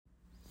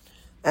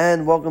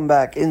And welcome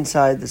back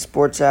inside the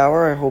Sports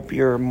Hour. I hope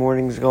your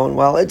morning's going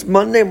well. It's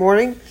Monday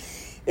morning.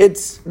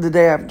 It's the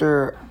day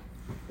after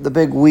the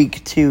big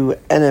Week 2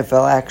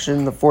 NFL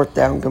action. The fourth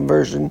down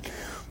conversion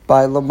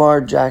by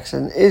Lamar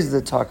Jackson is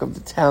the talk of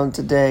the town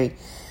today.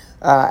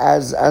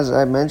 As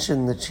I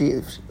mentioned,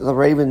 the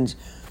Ravens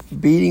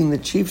beating the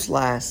Chiefs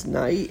last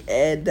night,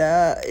 and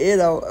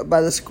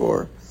by the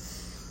score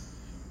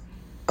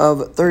of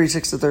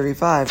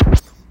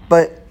 36-35.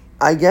 But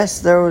I guess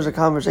there was a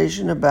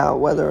conversation about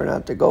whether or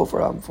not to go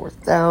for it on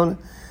fourth down.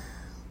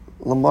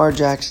 Lamar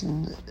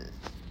Jackson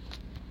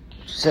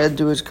said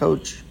to his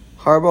coach,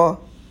 Harbaugh,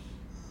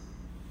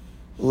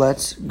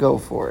 let's go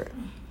for it.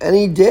 And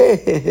he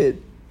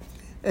did.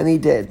 And he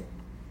did.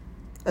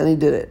 And he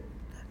did it.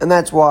 And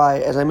that's why,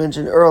 as I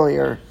mentioned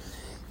earlier,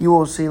 you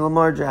will see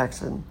Lamar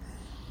Jackson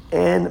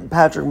and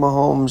Patrick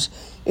Mahomes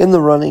in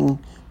the running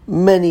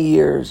many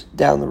years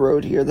down the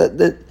road here.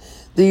 That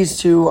these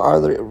two are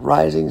the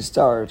rising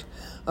stars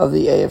of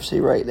the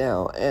AFC right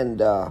now, and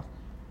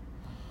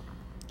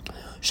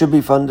should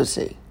be fun to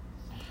see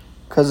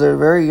because they're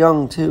very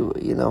young too,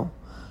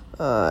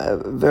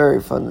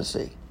 very fun to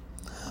see.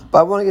 But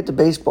I want to get to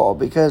baseball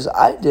because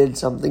I did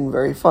something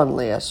very fun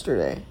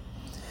yesterday.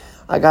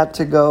 I got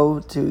to go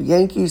to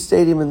Yankee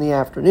Stadium in the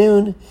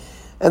afternoon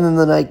and then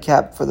the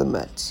nightcap for the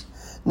Mets.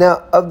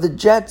 Now, of the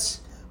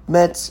Jets,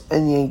 Mets,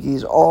 and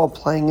Yankees all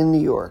playing in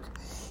New York,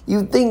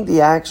 you'd think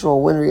the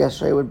actual winner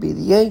yesterday would be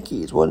the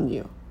Yankees, wouldn't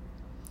you?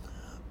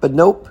 But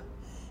nope,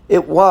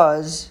 it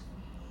was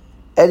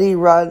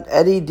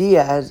Eddie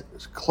Diaz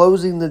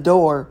closing the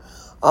door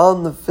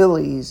on the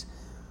Phillies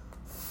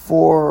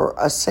for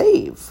a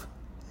save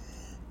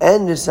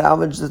and to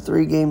salvage the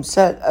 3-game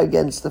set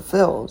against the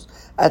Phils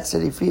at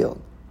Citi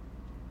Field.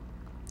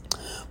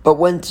 But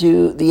went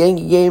to the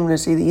Yankee game to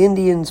see the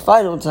Indians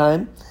final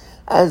time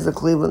as the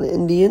Cleveland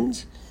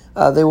Indians.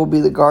 They will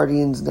be the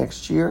Guardians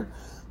next year,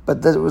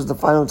 but that was the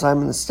final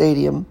time in the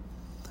stadium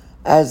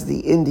as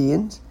the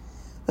Indians.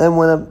 Then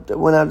went out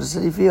to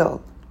Citi Field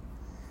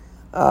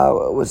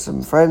with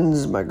some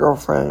friends, my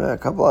girlfriend, and a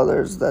couple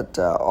others that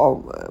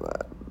all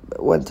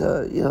went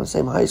to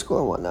same high school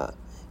and whatnot.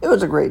 It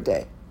was a great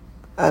day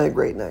and a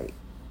great night.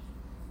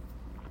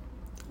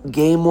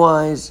 Game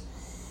wise,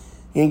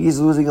 Yankees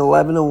losing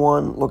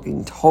 11-1,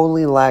 looking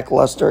totally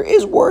lackluster,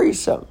 is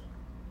worrisome.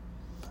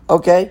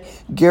 Okay,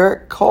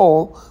 Garrett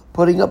Cole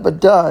putting up a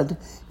dud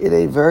in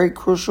a very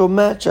crucial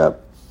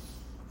matchup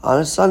on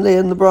a Sunday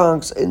in the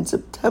Bronx in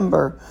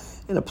September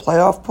in a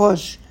playoff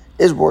push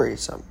is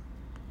worrisome.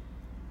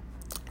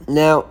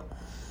 Now,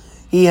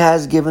 he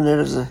has given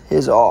it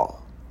his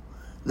all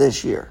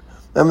this year.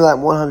 Remember that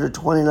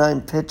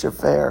 129-pitch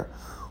affair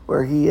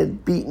where he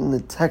had beaten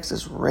the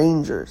Texas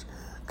Rangers?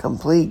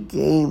 Complete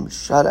game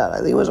shutout. I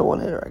think it was a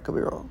one-hitter. I could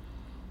be wrong.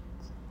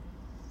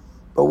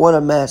 But what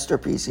a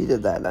masterpiece he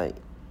did that night.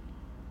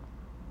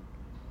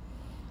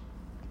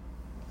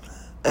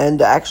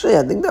 And actually,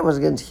 I think that was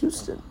against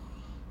Houston.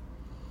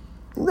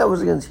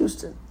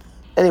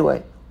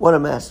 Anyway, what a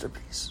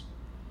masterpiece.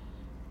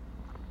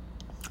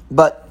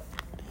 But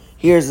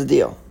here's the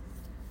deal.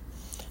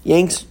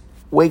 Yanks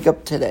wake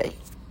up today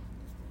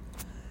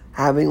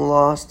having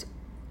lost,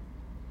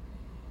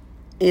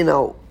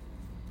 2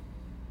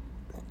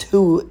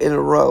 in a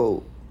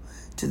row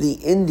to the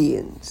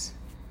Indians.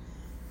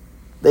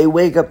 They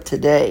wake up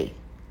today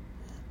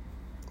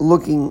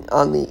looking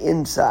on the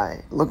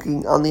inside,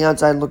 looking on the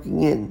outside,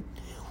 looking in,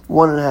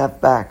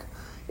 1.5 back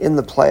in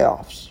the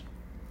playoff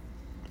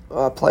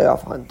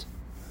hunt.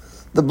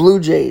 The Blue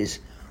Jays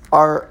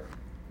were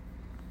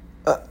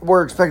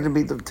expected to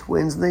beat the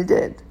Twins, and they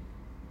did.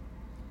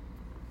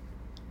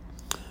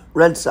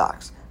 Red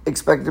Sox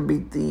expected to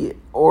beat the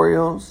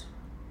Orioles,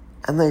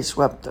 and they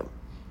swept them.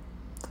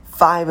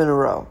 5 in a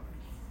row.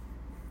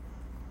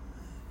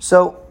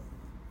 So,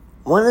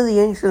 when are the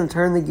Yankees going to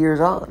turn the gears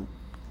on?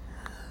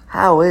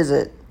 How is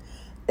it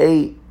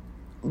a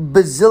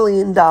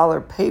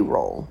bazillion-dollar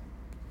payroll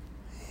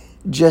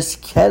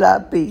just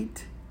cannot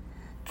beat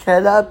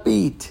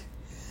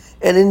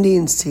an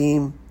Indians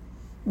team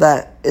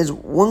that is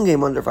 1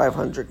 game under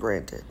 500,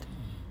 granted.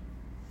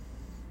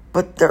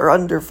 But they're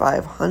under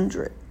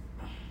 500.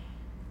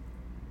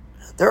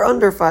 They're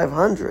under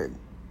 500.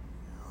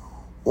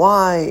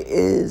 Why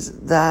is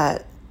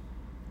that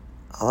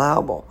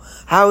allowable?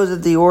 How is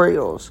it the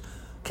Orioles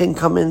can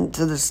come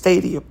into the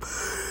stadium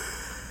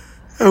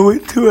and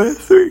win 2 out of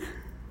 3?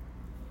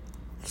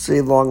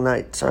 See, long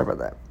night. Sorry about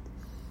that.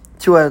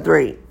 2 out of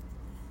 3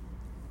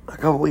 a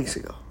couple weeks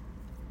ago.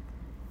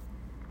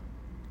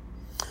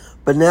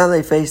 But now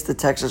they face the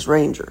Texas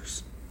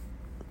Rangers,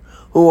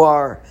 who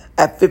are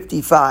at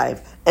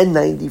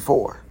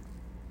 55-94.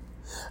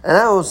 And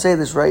I will say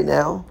this right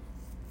now.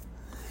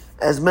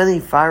 As many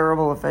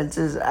fireable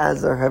offenses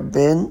as there have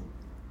been,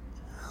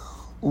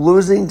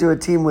 losing to a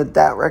team with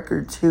that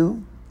record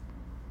too,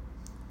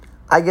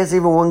 I guess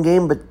even 1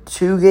 game, but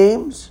 2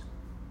 games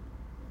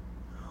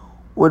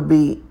would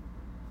be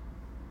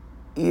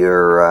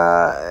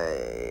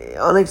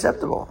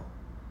unacceptable.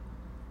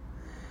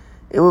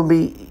 It would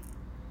be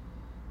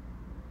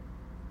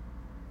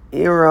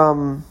you're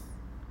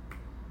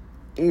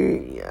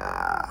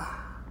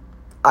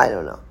I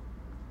don't know.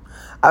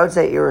 I would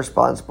say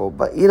irresponsible,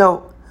 but a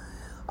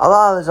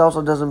lot of this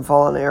also doesn't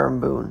fall on Aaron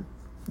Boone.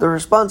 The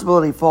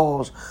responsibility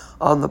falls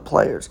on the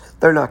players.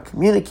 They're not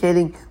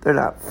communicating, they're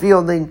not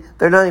fielding,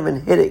 they're not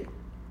even hitting.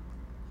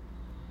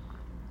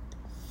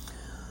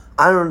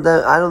 I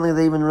don't think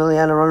they even really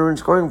had a runner in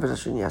scoring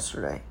position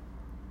yesterday.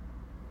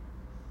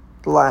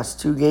 The last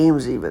 2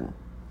 games even.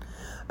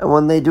 And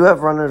when they do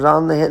have runners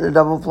on, they hit the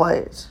double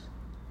plays.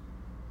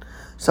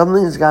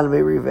 Something's got to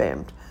be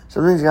revamped.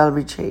 Something's got to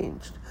be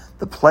changed.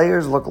 The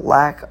players look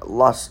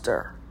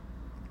lackluster.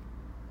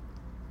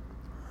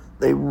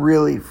 They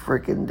really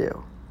freaking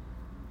do.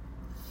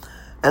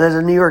 And as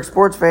a New York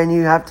sports fan,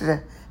 you have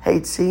to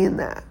hate seeing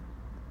that.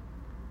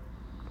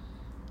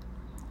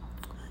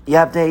 You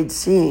have to hate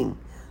seeing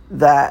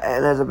that,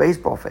 and as a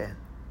baseball fan,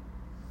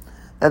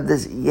 that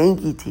this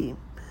Yankee team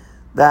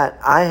that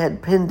I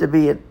had pinned to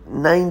be at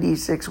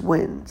 96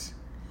 wins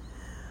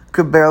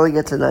could barely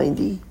get to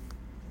 90.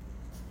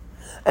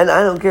 And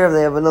I don't care if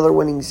they have another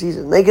winning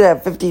season. They could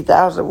have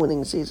 50,000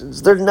 winning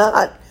seasons. They're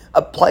not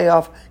a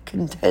playoff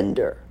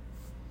contender.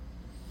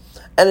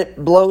 And it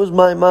blows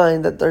my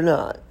mind that they're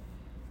not.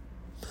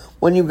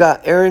 When you've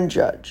got Aaron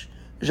Judge,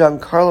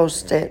 Giancarlo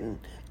Stanton,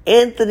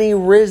 Anthony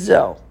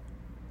Rizzo,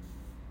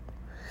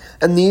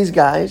 and these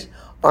guys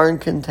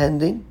aren't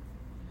contending.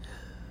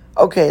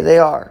 Okay, they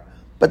are.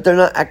 But they're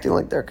not acting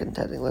like they're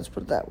contending. Let's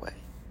put it that way.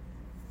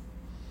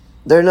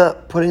 They're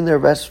not putting their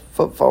best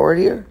foot forward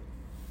here.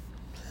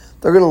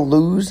 They're going to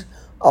lose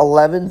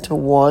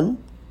 11-1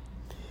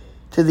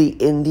 to the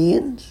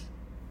Indians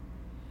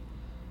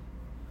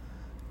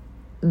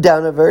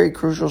down a very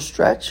crucial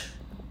stretch.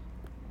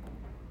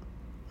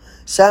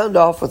 Sound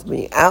off with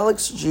me.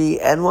 Alex G,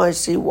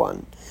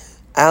 NYC1.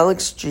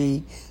 Alex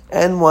G,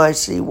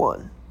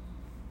 NYC1.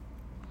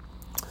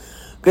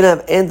 Going to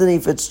have Anthony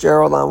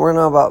Fitzgerald on. We're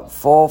going to know about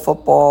fall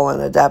football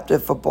and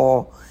adaptive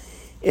football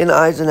in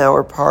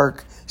Eisenhower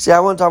Park. See, I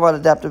want to talk about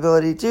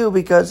adaptability too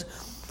because,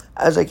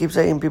 as I keep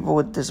saying, people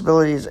with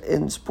disabilities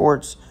in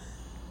sports,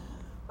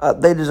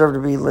 they deserve to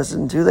be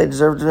listened to. They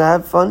deserve to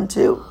have fun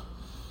too.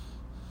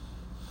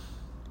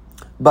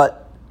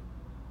 But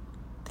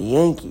the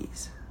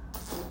Yankees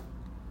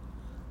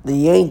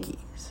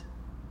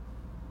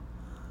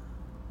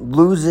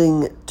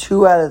losing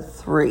 2 out of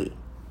 3.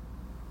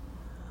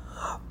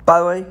 By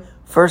the way,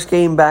 first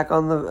game back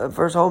on the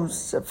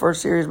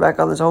first series back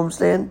on this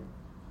homestand,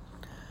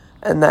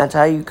 and that's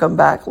how you come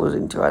back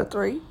losing 2 out of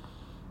 3.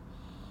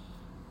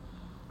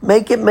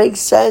 Make it make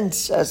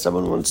sense, as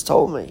someone once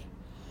told me.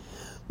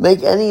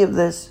 Make any of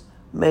this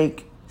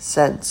make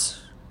sense.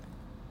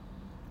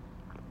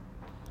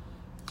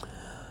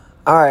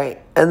 All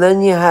right, and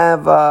then you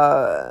have,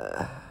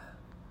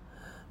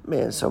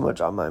 so much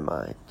on my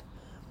mind.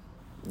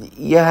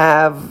 You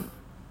have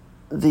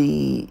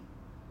the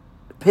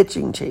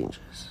pitching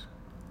changes.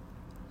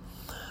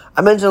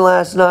 I mentioned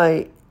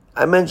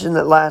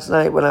that last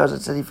night when I was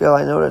at Citi Field,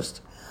 I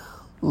noticed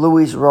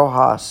Luis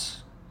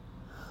Rojas,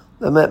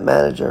 the Met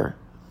manager,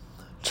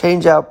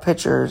 change out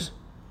pitchers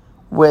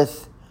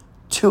with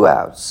 2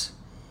 outs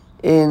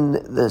in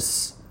the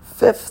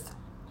 5th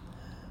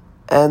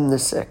and the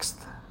 6th.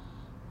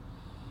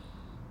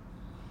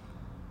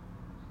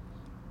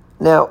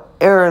 Now,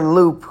 Aaron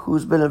Loop,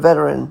 who's been a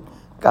veteran,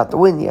 got the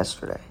win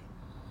yesterday.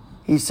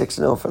 He's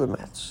 6-0 for the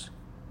Mets.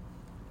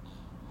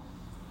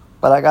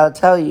 But I've got to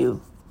tell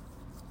you,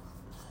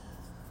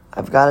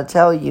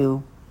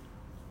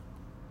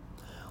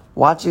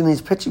 watching these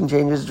pitching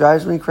changes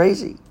drives me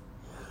crazy.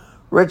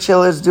 Rich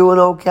Hill is doing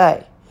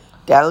okay.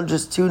 Down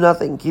just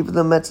 2-0, keeping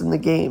the Mets in the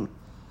game.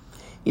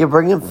 You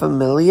bring in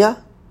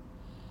Familia?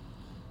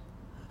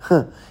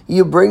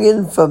 You bring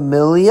in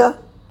Familia?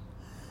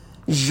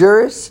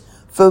 Juris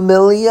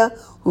Familia,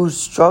 who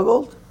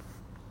struggled?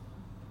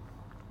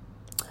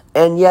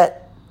 And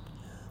yet,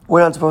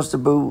 we're not supposed to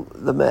boo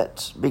the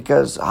Mets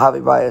because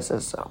Javi Baez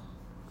says so.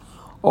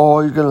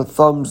 Oh, he's going to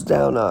thumbs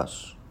down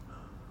us.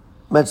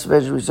 Mets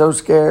fans should be so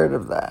scared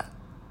of that.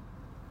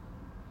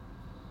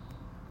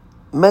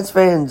 Mets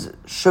fans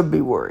should be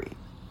worried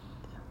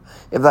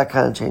if that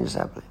kind of change is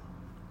happening.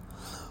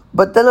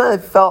 But then I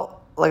felt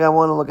like I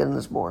want to look into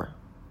this more.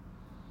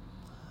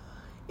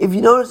 If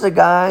you notice a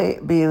guy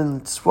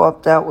being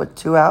swapped out with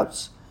 2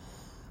 outs,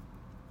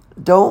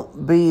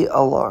 don't be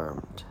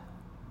alarmed.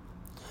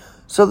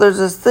 So there's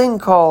this thing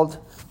called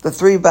the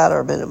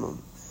 3-batter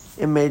minimum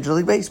in Major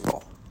League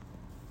Baseball,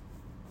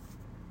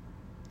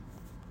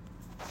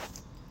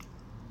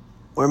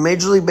 where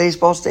Major League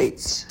Baseball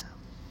states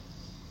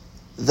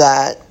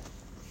that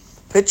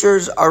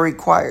pitchers are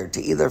required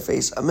to either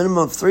face a minimum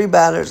of 3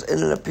 batters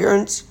in an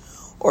appearance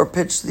or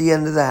pitch the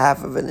end of the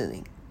half of an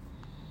inning.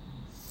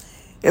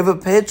 If a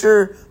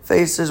pitcher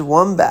faces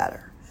 1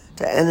 batter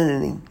to end an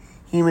inning,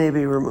 he may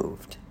be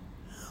removed.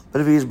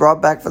 But if he is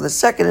brought back for the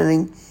second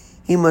inning,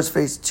 he must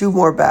face 2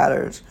 more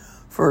batters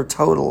for a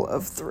total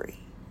of 3.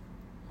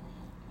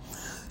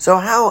 So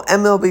how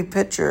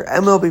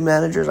MLB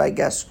managers, I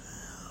guess,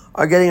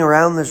 are getting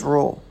around this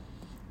rule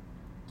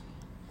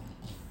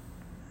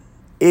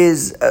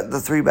is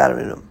the 3-batter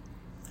minimum.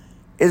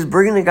 Is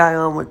bringing a guy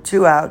on with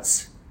 2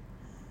 outs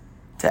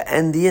to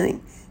end the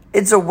inning.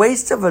 It's a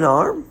waste of an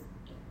arm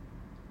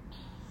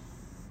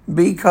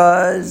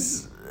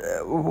because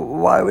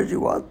why would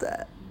you want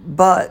that?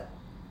 But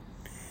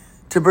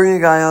to bring a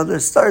guy on to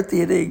start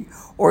the inning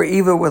or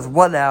even with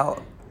 1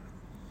 out,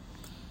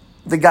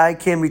 the guy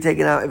can be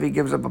taken out if he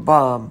gives up a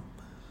bomb,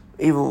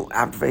 even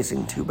after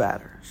facing 2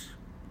 batters.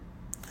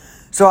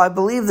 So I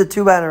believe the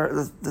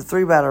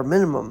 3-batter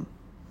minimum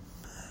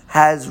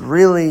has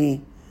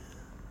really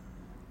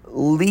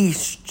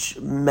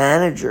leashed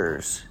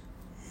managers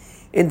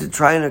into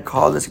trying to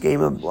call this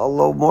game a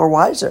little more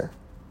wiser.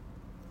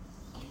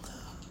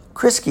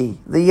 Krisky,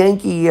 the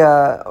Yankee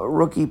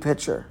rookie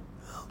pitcher,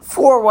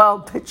 4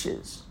 wild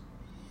pitches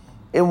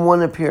in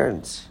 1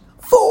 appearance.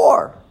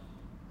 4!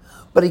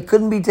 But he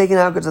couldn't be taken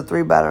out because of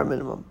 3-batter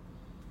minimum.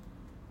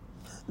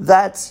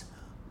 That's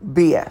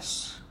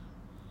BS.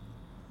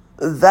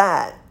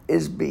 That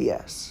is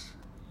BS.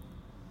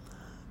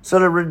 So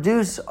to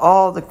reduce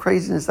all the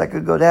craziness that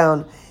could go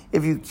down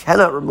if you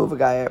cannot remove a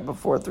guy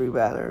before 3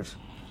 batters,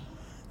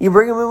 you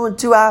bring him in with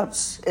 2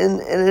 outs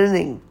in an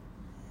inning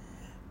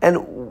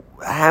and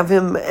have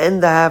him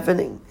end the half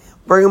inning.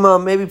 Bring him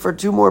on maybe for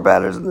 2 more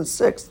batters in the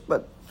 6th,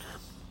 but,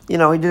 he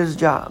did his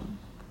job.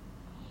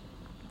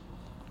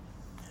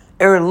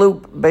 Aaron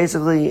Loop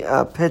basically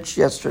pitched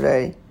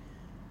yesterday.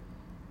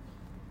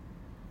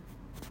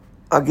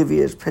 I'll give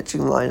you his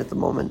pitching line at the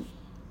moment.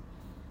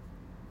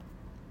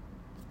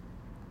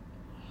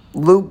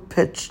 Loop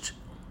pitched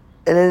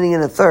an inning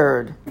and a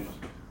third,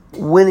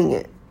 winning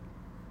it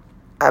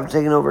after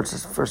taking over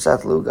for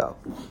Seth Lugo.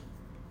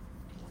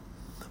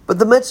 But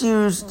the Mets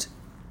used...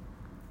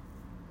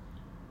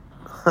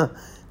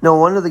 no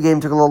wonder the game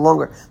took a little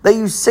longer. They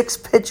used 6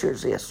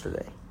 pitchers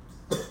yesterday.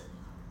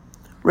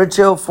 Rich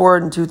Hill,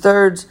 4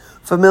 2/3.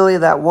 Familia,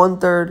 that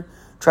 1/3.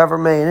 Trevor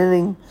May, an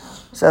inning.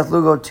 Seth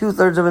Lugo,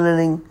 2/3 of an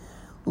inning.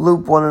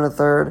 Loop, 1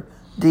 1/3.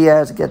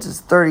 Diaz gets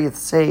his 30th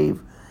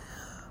save.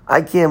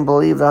 I can't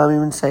believe that I'm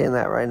even saying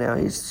that right now.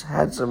 He's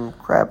had some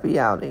crappy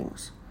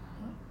outings.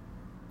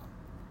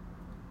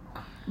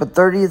 But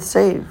 30th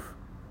save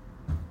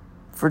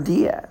for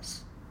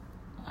Diaz.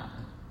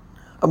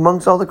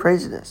 Amongst all the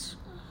craziness.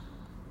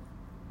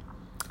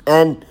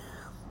 And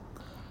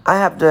I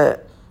have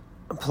to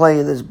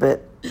play this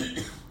bit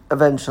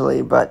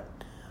eventually, but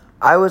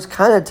I was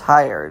kind of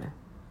tired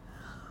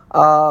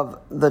of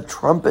the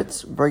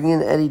trumpets bringing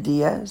in Eddie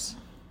Diaz.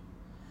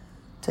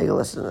 Take a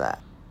listen to that.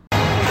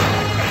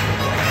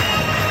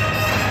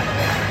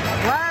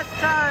 Last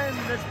time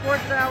the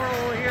Sports Hour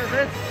will hear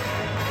this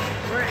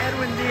for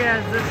Edwin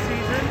Diaz this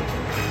season.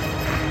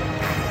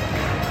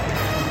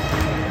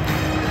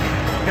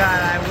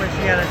 God, I wish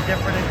he had a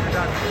different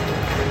introduction.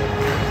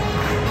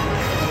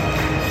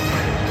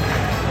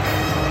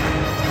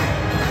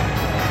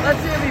 Let's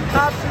see if he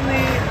pops in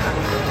the,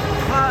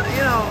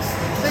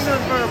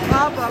 signals for a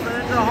pop-up and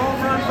it's a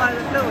home run by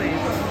the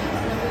Phillies.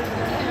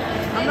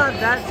 I'm not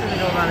that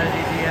cynical about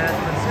Eddie Diaz,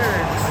 but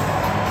seriously.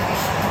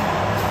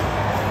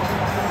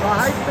 The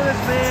hype for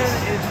this man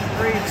is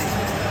crazy.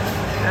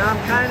 And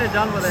I'm kind of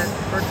done with it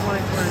for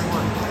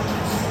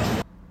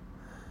 2021.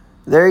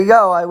 There you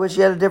go. I wish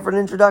he had a different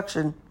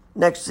introduction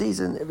next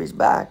season if he's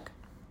back.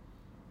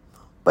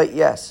 But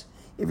yes,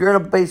 if you're in a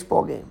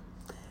baseball game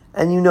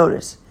and you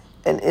notice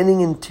an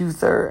inning and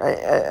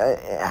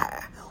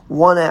 2/3,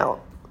 1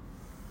 out,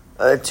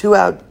 2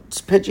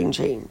 outs pitching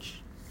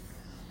change,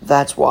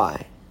 that's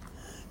why.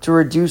 To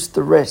reduce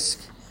the risk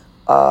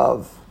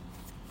of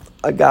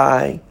a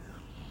guy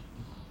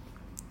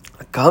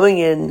coming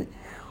in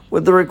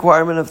with the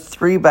requirement of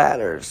 3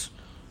 batters,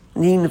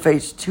 needing to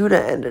face 2 to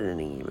end an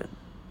inning even,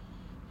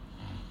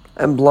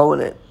 and blowing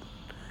it.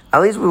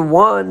 At least with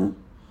 1,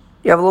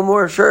 you have a little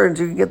more assurance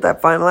you can get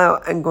that final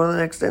out and go to the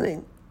next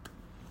inning.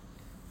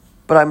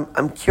 But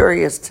I'm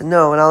curious to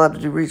know, and I'll have to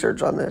do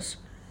research on this,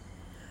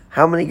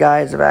 how many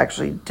guys have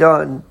actually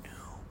done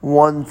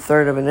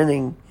 1/3 of an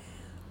inning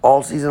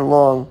all season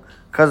long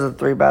because of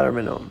the 3-batter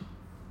minimum.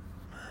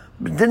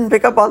 But didn't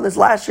pick up on this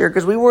last year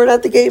because we weren't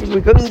at the games.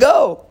 We couldn't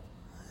go.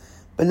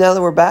 But now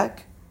that we're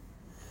back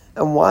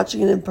and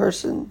watching it in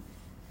person,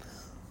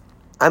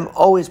 I'm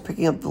always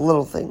picking up the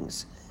little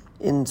things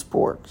in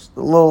sports,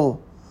 the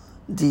little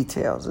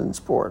details in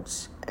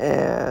sports.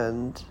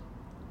 And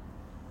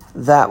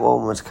that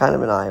one was kind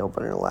of an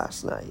eye-opener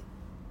last night.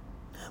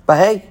 But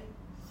hey,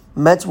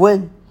 Mets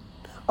win.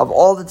 Of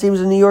all the teams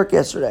in New York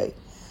yesterday,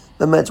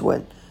 the Mets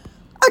win.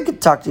 I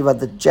could talk to you about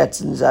the Jets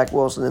and Zach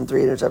Wilson and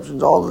 3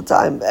 interceptions all the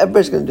time.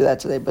 Everybody's going to do that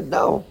today, but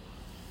no.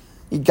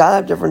 You got to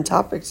have different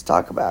topics to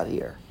talk about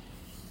here.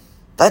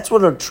 That's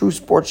what a true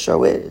sports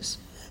show is.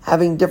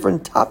 Having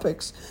different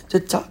topics to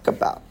talk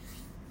about.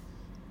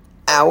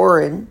 Hour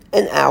in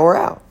and hour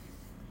out.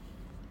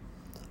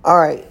 All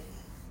right.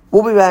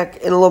 We'll be back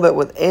in a little bit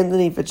with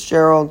Anthony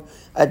Fitzgerald.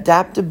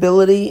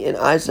 Adaptability in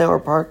Eisenhower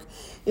Park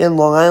in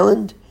Long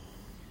Island.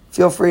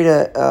 Feel free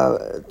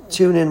to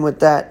tune in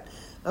with that.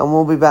 And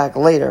we'll be back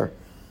later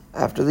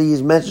after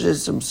these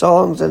messages, some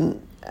songs, and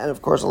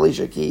of course,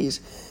 Alicia Keys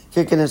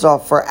kicking us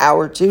off for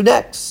Hour 2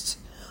 next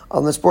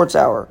on the Sports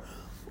Hour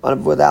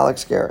with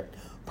Alex Garrett.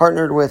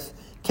 Partnered with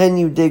Can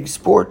You Dig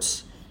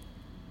Sports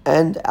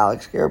and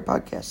Alex Garrett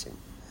Podcasting.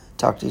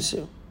 Talk to you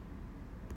soon.